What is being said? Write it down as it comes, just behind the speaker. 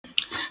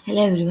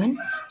Hello everyone.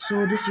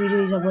 So this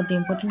video is about the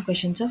important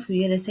questions of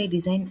VLSI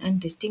design and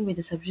testing with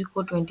the subject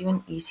code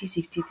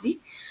 21EC63.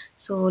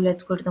 So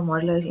let's go to the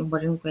model as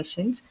important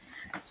questions.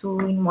 So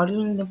in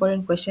model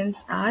important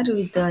questions are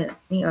with the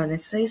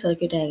necessary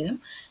circuit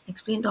diagram.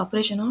 Explain the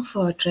operation of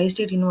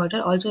tri-state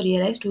inverter. Also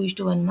realize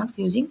 2:1 marks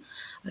using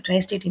a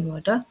tri-state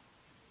inverter.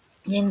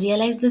 Then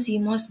realize the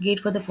CMOS gate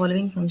for the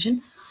following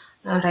function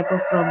type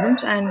of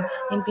problems and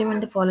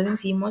implement the following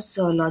CMOS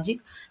logic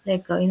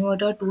like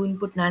inverter, 2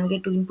 input NAND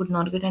gate, 2 input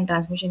NOR gate and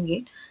transmission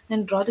gate.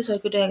 Then draw the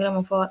circuit diagram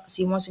of a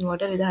CMOS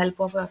inverter with the help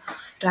of a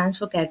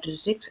transfer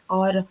characteristics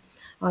or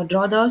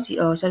draw the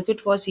circuit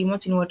for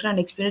CMOS inverter and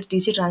explain its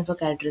DC transfer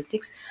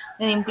characteristics.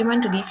 Then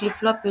implement a D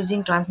flip-flop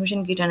using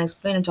transmission gate and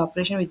explain its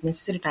operation with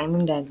necessary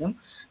timing diagram.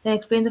 Then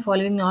explain the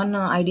following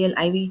non-ideal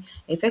IV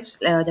effects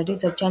that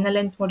is channel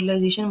length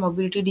modularization,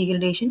 mobility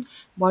degradation,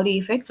 body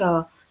effect,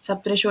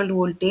 subthreshold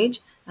voltage,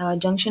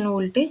 junction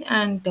voltage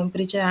and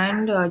temperature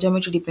and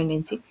geometry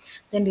dependency.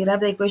 Then derive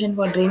the equation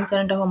for drain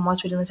current of a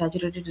MOSFET in a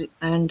saturated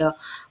and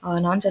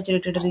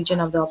non-saturated region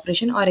of the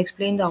operation or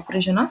explain the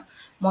operation of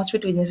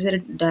MOSFET with necessary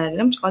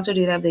diagrams. Also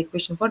derive the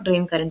equation for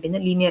drain current in the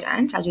linear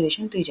and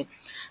saturation region.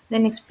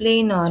 Then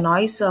explain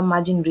noise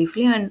margin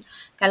briefly and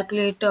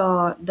calculate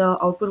the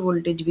output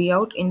voltage V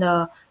out in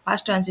the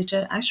pass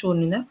transistor as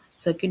shown in the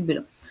circuit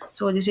below.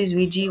 So this is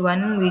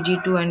VG1,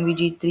 VG2 and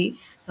VG3.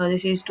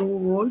 This is 2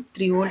 volt,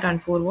 3 volt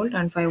and 4 volt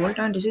and 5 volt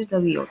and this is the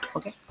V out.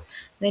 Okay.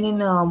 Then in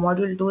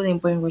module 2, the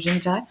important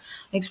questions are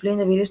explain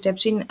the various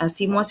steps in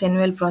CMOS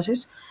NVL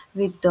process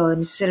with the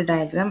necessary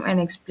diagram and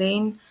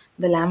explain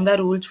the lambda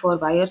rules for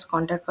wires,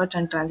 contact cards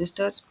and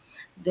transistors.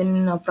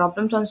 Then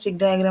problems on stick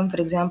diagram, for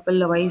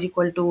example, y is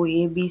equal to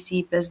a, b,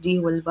 c plus d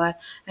whole bar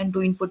and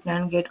 2 input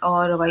NAND gate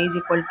or y is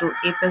equal to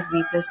a plus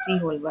b plus c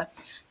whole bar.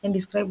 Then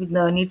describe with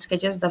the neat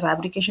sketches the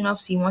fabrication of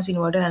CMOS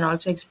inverter and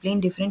also explain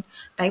different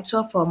types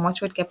of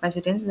MOSFET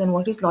capacitance. Then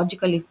what is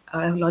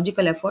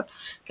logical effort?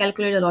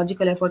 Calculate the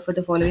logical effort for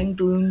the following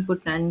 2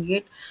 input NAND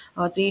gate,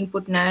 3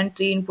 input NAND,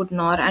 3 input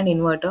NOR and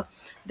inverter.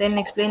 Then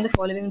explain the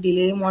following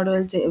delay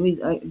models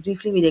with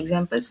briefly with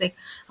examples like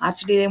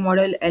RC delay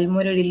model,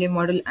 Elmore delay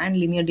model and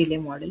linear delay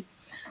model.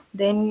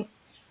 Then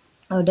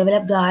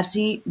develop the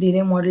RC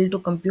delay model to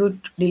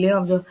compute delay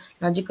of the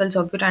logical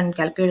circuit and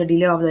calculate the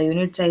delay of the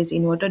unit size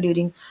inverter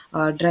during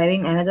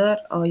driving another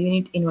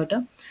unit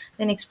inverter.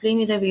 Then explain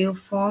with the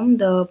waveform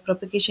the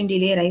propagation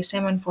delay, rise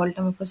time and fall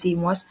time of a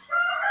CMOS.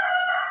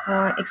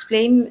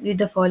 Explain with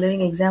the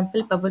following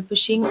example: bubble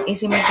pushing,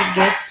 asymmetric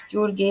gates,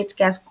 skewed gates,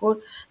 cascade,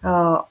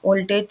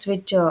 voltage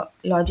switch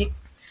logic.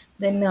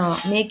 Then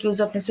make use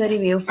of necessary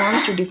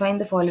waveforms to define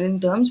the following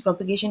terms: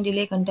 propagation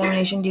delay,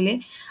 contamination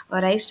delay,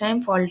 rise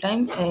time, fall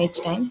time,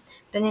 edge time.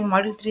 Then in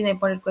module 3, the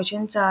important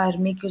questions are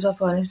make use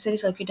of a necessary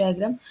circuit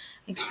diagram,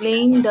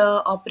 explain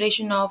the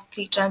operation of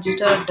 3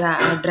 transistor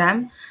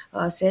DRAM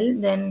cell,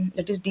 then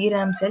that is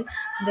DRAM cell,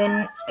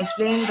 then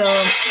explain the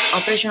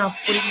operation of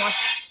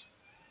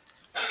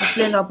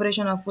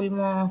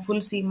full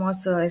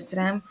CMOS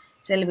SRAM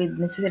cell with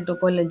necessary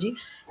topology.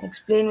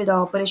 Explain with the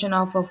operation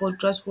of a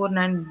 4x4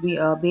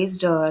 NAND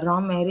based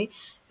ROM array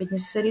with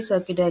necessary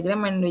circuit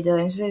diagram and with the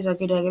necessary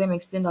circuit diagram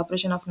explain the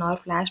operation of NOR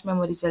flash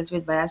memory cells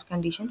with bias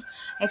conditions.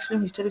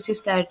 Explain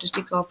hysteresis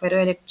characteristic of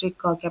ferroelectric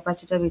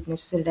capacitor with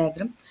necessary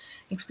diagram.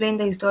 Explain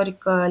the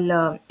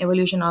historical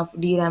evolution of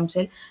DRAM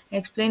cell.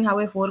 Explain how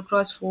a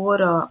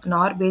 4x4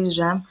 NOR based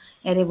RAM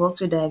array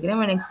works with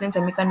diagram and explain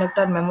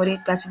semiconductor memory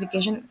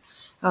classification,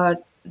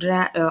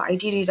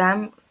 ITD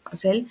RAM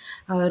cell,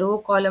 row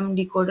column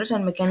decoders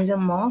and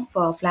mechanism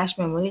of flash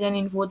memory. Then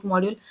in fourth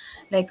module,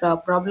 like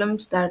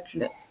problems that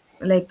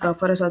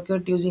for a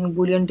circuit using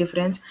Boolean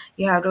difference,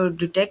 you have to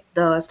detect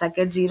the stack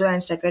at 0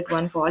 and stack at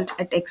 1 faults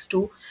at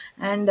x2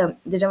 and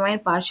determine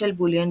partial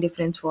Boolean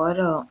difference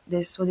for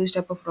this. So these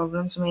type of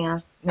problems may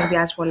be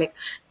asked for like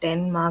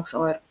 10 marks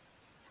or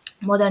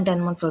more than 10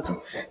 marks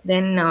also.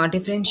 Then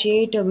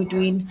differentiate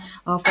between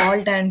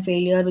fault and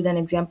failure with an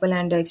example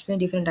and explain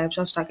different types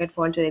of stuck at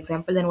fault with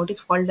example. Then what is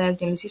fault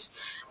diagnosis,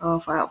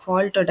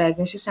 fault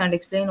diagnosis and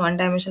explain one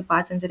dimensional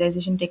path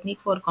sensitization technique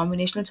for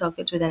combinational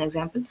circuits with an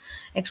example.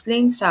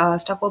 Explain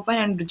stuck open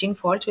and bridging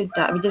faults with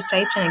its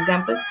types and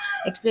examples.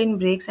 Explain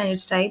breaks and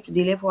its types,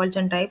 delay faults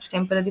and types,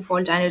 temporary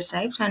faults and its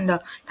types and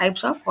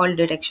types of fault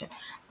detection.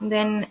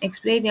 Then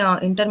explain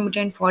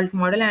intermittent fault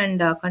model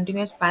and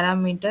continuous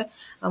parameter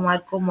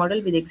Markov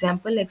model with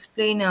example.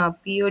 Explain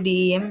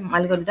PODEM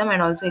algorithm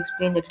and also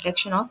explain the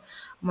detection of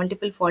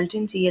multiple faults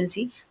in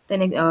CLC.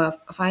 Then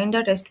find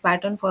a test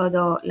pattern for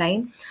the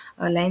line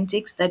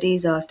 6 that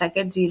is stuck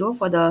at 0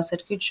 for the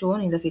circuit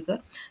shown in the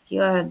figure.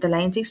 Here the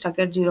line 6 stuck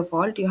at 0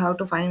 fault. You have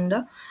to find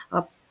the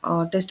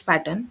test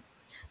pattern.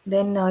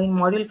 Then in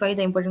module 5,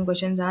 the important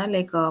questions are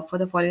like for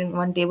the following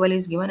one table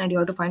is given and you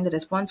have to find the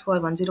response for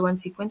 101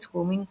 sequence,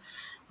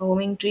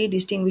 homing tree,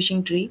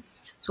 distinguishing tree.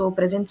 So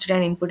present state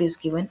and input is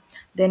given.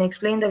 Then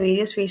explain the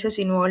various phases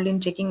involved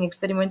in checking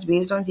experiments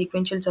based on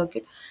sequential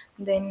circuit.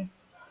 Then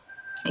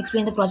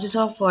explain the process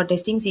of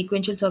testing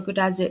sequential circuit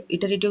as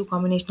iterative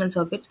combinational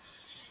circuits.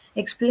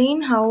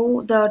 Explain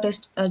how the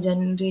test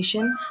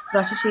generation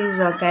process is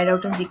carried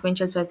out in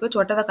sequential circuits.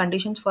 What are the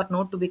conditions for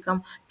node to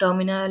become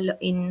terminal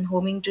in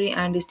homing tree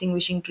and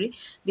distinguishing tree?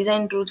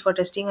 Design rules for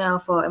testing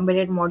of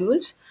embedded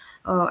modules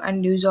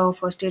and use of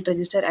state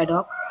register ad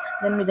hoc.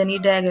 Then with the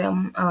need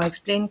diagram,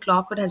 explain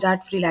clocked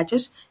hazard-free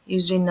latches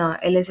used in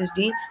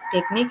LSSD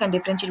technique and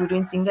differentiate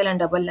between single and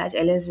double latch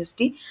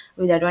LSSD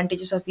with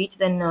advantages of each.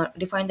 Then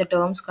define the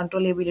terms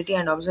controllability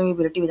and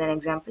observability with an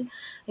example.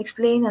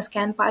 Explain a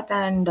scan path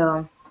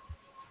and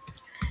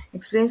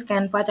explains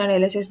CAN-path and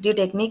LSSD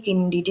technique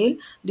in detail,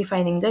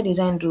 defining the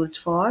design rules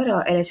for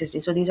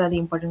LSSD. So these are the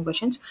important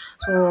questions.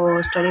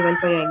 So study well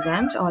for your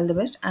exams. All the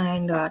best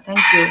and thank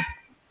you.